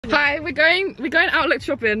Hi, we're going outlet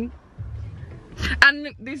shopping. And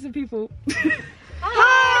these are the people.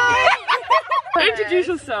 Hi! Introduce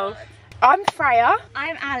yourself. I'm Freya.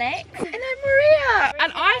 I'm Alex. And I'm Maria.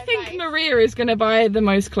 And I think Maria is gonna buy the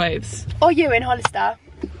most clothes. Or you in Hollister.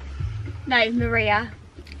 No, Maria.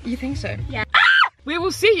 You think so? Yeah. We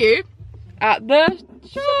will see you at the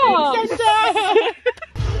shop.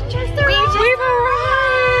 We've arrived.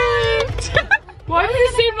 Why does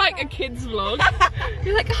it seem like a kid's vlog?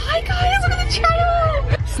 You're like, hi guys, look at the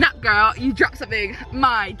channel. Snap girl, you dropped something.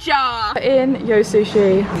 My jar. In Yo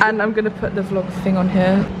Sushi, and I'm gonna put the vlog thing on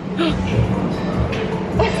here.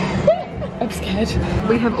 I'm scared.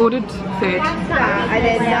 We have ordered food. And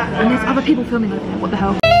there's other people filming over there. What the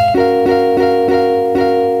hell?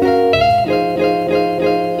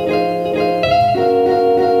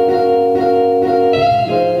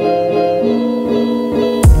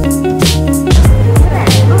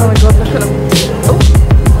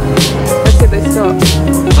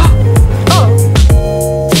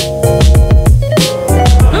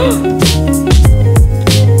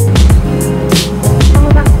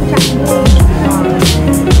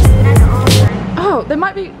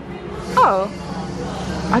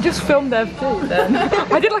 I just filmed their food then.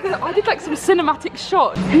 I did like some cinematic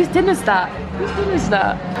shot. Whose dinner's that? Whose dinner's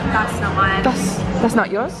that? That's not mine. That's not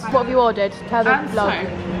yours? What have you ordered? Tell the vlog. So,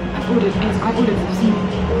 I ordered some.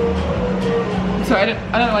 Sorry, I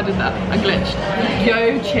don't know why I did that. I glitched.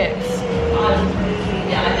 Yo chips.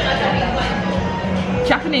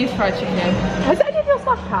 Japanese fried chicken. Has any of your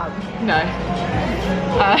stuff come? No.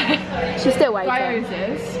 She's still waiting.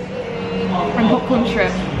 Gyozas. And popcorn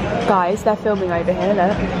shrimp. Guys, they're filming over here,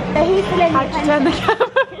 look. So who's filming? How'd you turn the camera?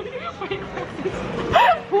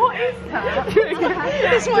 What is that?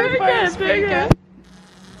 It's my phone speaker.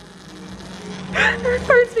 My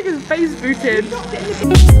phone speaker's face booted.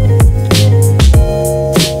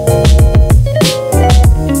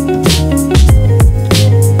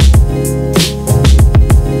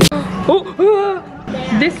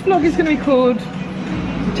 This vlog is going to be called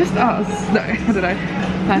Just Us. No, I don't know.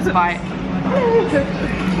 First bite.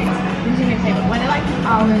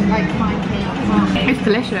 It's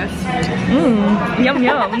delicious. Yum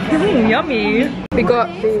yum. Yummy. We got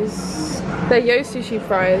these. They're Yo Sushi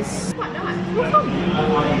fries.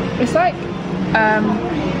 It's like I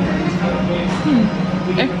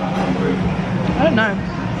don't know.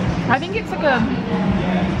 I think it's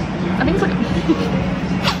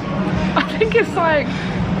like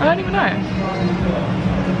I don't even know.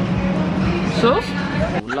 Sauce?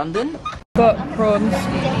 London? Got prawns.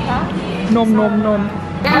 Nom nom nom.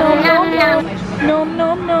 Nom nom nom. Nom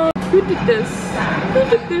nom nom. Who did this? Who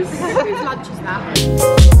did this? Whose lunch is that?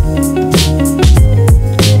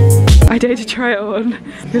 I dare to try it on.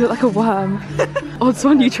 You look like a worm. Odds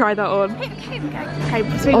on you try that on. Okay,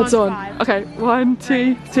 between Odds on. 5. Okay, 1,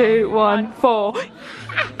 2, 2, 1, 4. How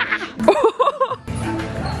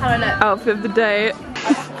do I look? Outfit of the day.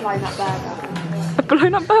 Blown up burger. A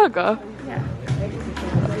blown up burger? Yeah.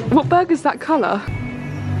 What burger's that colour?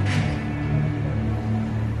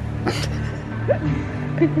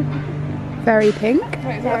 Very pink.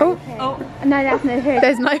 Oh. No, that's no hood.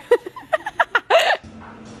 There's no.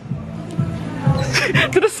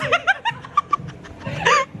 Did I say?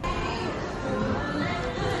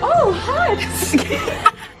 Oh, hi!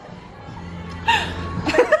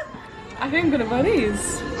 I think I'm gonna buy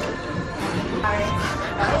these.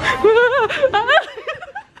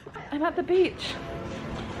 I'm at the beach.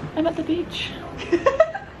 I'm at the beach.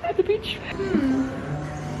 At the beach.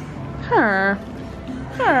 Her.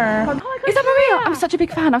 Is that Maria? I'm such a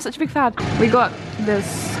big fan. I'm such a big fan. We got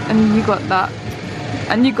this, and you got that,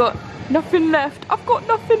 and you got nothing left. I've got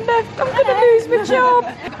nothing left. I'm gonna lose my job.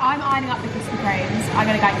 I'm ironing up the Krispy Kremes. I'm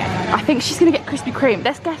gonna go and get them. I think she's gonna get Krispy Kreme.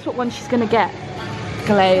 Let's guess what one she's gonna get.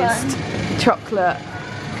 Glazed. Chocolate.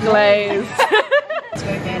 Glazed.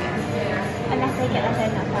 Unless they get their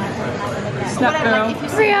phone number. Snap girl. If you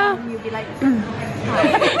see them, you'll be like,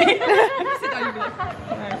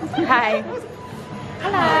 Hi.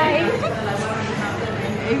 Hello.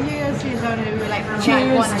 if you see someone who will like,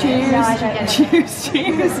 Choose.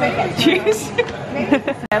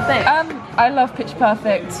 I love Pitch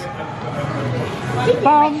Perfect.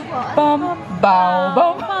 Bum, bum, bow,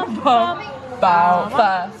 bum, bum, bow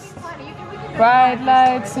first. Bright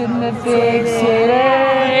lights in the big city.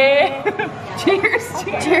 Cheers.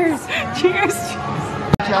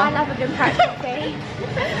 I love a good crack coffee.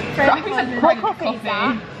 What coffee?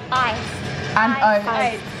 Ice. And oats.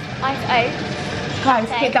 Ice oat. guys,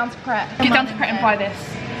 get down to Pret. Get down to Pret and buy this.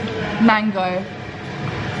 Mango.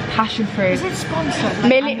 Passion fruit. Is it sponsored?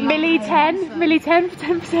 Millie 10 for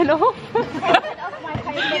 10% off.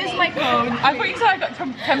 my phone. I thought you said I got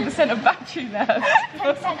 10% of battery there.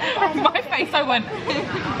 From my face I went.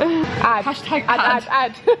 Ad. Hashtag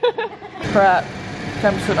ad. Prep.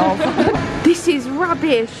 10% off. This is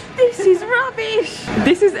rubbish. This is rubbish.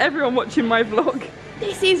 This is everyone watching my vlog.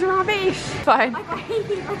 This is rubbish. Fine. I got hay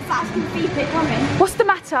fever because I can feel it coming. What's the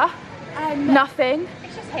matter? Nothing.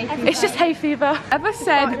 It's just hay fever. It's just hay fever. Ever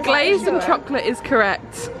said glazed and chocolate is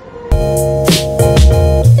correct.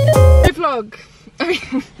 Dear vlog.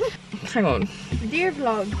 Hang on. Dear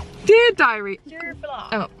vlog. Dear diary. Dear vlog.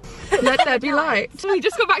 Oh. Let there be light. We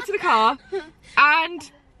just got back to the car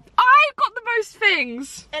and I got the most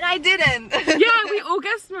things. And I didn't. Yeah, we all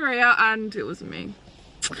guessed Maria and it wasn't me.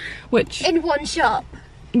 Which In one shop.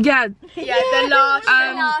 yeah. Yeah, the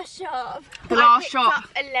last shop. The last shop.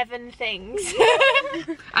 11 things.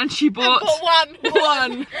 And she bought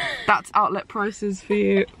one. That's outlet prices for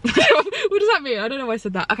you. What does that mean? I don't know why I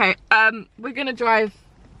said that. Okay, we're gonna drive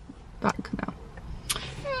back now.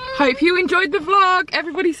 Hope you enjoyed the vlog.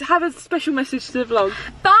 Everybody have a special message to the vlog.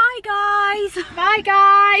 Bye guys. Bye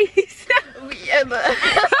guys.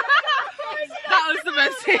 That was the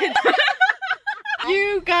message.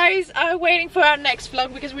 You guys are waiting for our next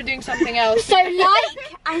vlog because we're doing something else. So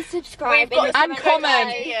like and subscribe. And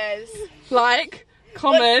comment. Like,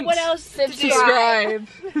 comment, What else? subscribe.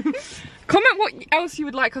 Comment what else you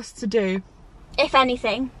would like us to do. If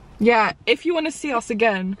anything. Yeah, if you want to see us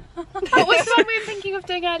again. What was the one we were thinking of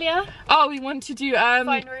doing earlier? Oh, we want to do Phone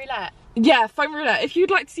roulette. yeah, phone roulette. If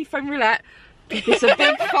you'd like to see phone roulette, give us a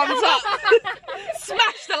big thumbs up.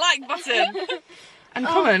 Smash the like button. And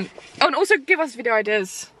comment. Oh, and also give us video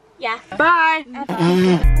ideas. Yeah.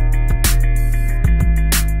 Bye.